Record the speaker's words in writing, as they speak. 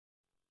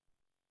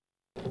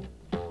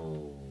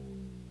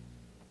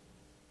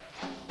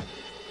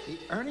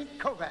Ernie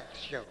Kovacs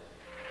Show.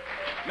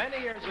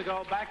 Many years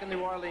ago, back in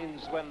New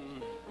Orleans,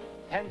 when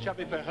 10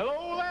 chubby fingers...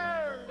 Hello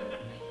there!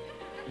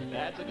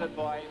 That's a good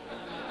boy.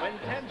 When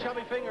 10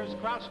 chubby fingers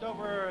crouched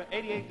over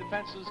 88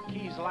 defenseless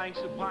keys lying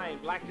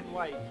supine, black and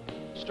white,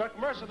 struck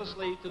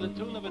mercilessly to the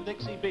tune of a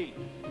Dixie beat.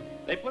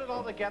 They put it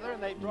all together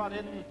and they brought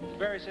in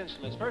various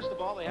instruments. First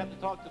of all, they had to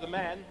talk to the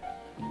man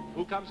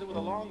who comes in with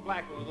a long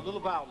black one with the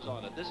little valves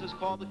on it. This is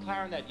called the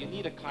clarinet. You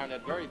need a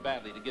clarinet very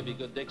badly to give you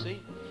good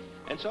Dixie.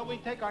 And so we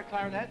take our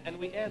clarinet and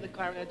we add the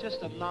clarinet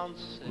just a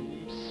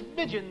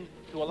smidgen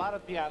to a lot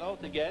of piano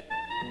to get.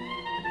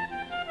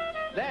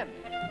 Then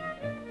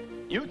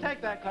you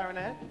take that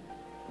clarinet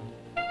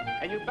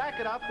and you back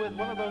it up with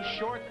one of those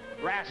short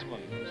brass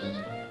ones,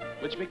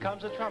 which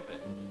becomes a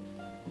trumpet.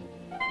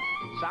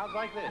 Sounds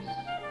like this.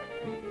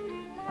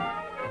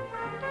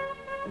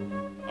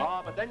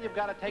 Oh, but then you've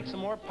got to take some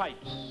more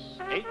pipes,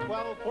 8,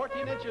 12,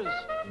 14 inches,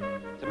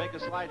 to make a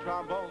slide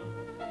trombone,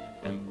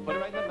 and put it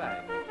right in the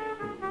bag.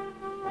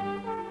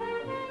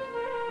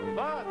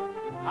 But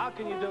how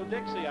can you do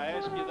Dixie? I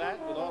ask you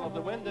that with all of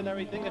the wind and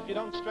everything if you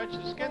don't stretch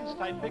the skins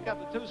tight, pick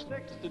up the 2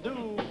 sticks to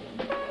do.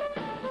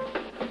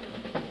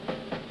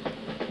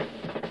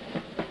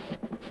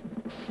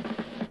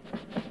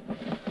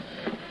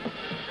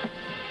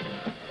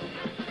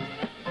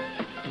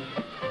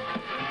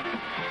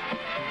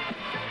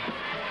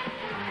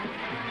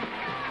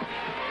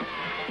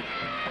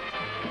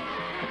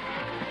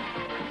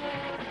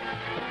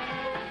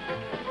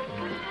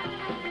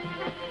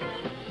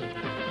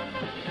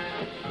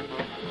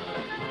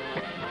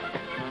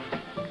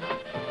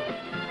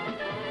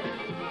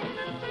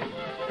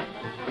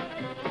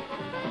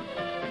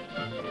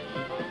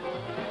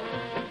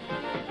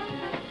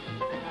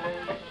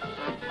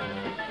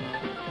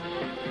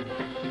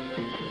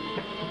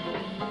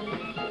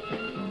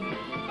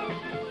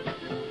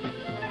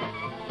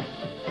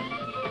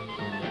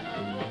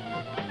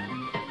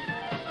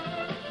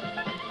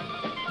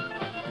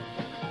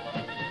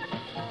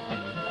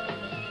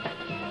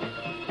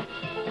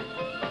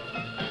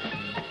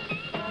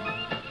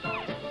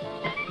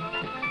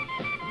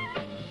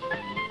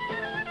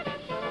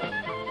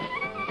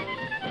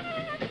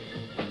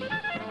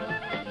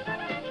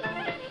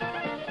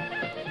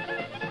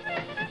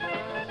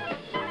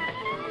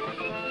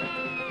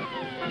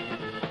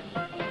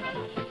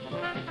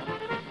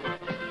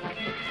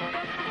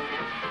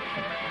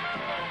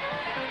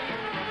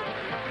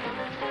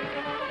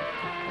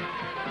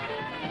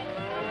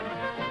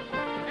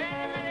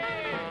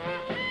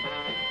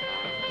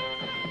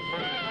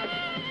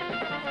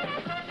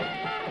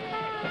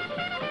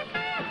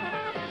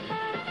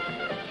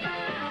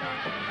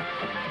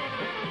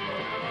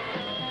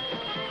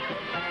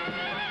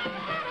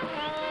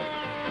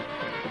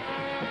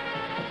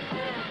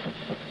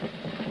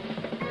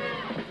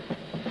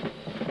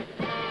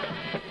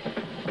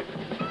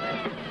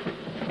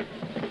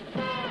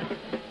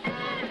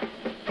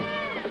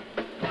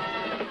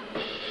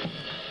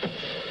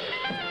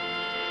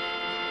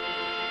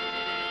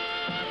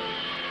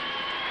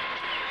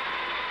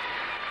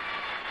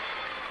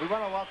 We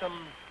want to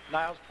welcome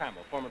Niles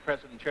Trammell, former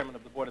president and chairman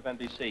of the board of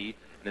NBC,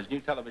 and his new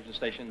television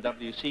station,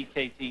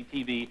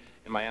 WCKT-TV,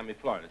 in Miami,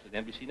 Florida. It's the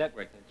NBC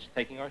network that's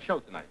taking our show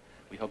tonight.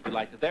 We hope you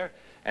liked it there.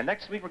 And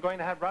next week, we're going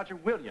to have Roger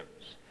Williams,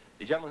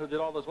 the gentleman who did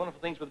all those wonderful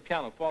things with the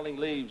piano, falling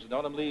leaves and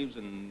autumn leaves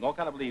and all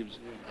kind of leaves.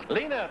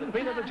 Lena, the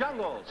queen of the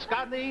jungle.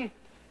 Scotney,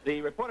 the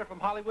reporter from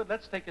Hollywood.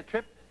 Let's take a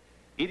trip.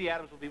 Edie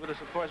Adams will be with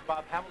us, of course.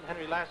 Bob Hamilton,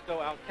 Henry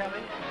Lasco, Al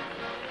Kelly.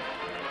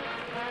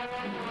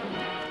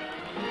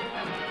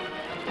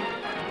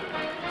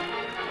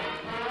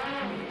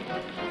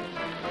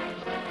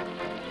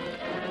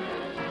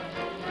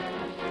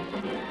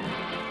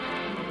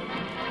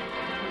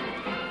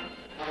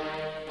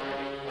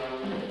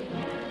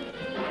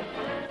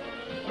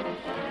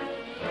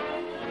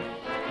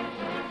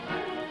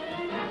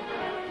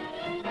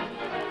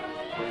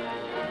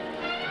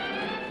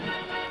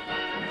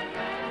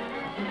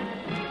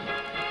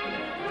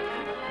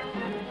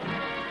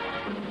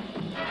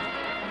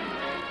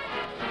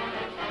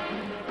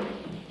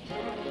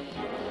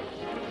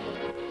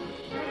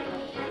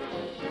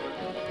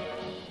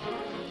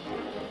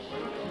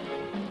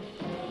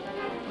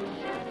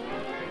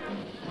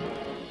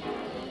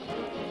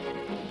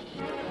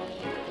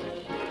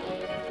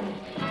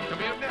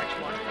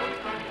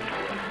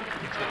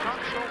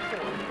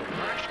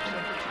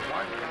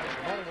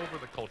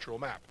 Cultural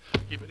map.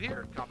 Keep it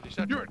here at Comedy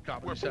Central. You're at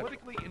Comedy Central.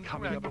 Politically incorrect.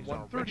 Coming up at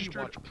 1:30,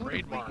 watch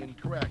Politically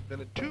Incorrect.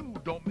 Then at 2,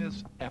 don't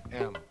miss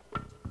FM.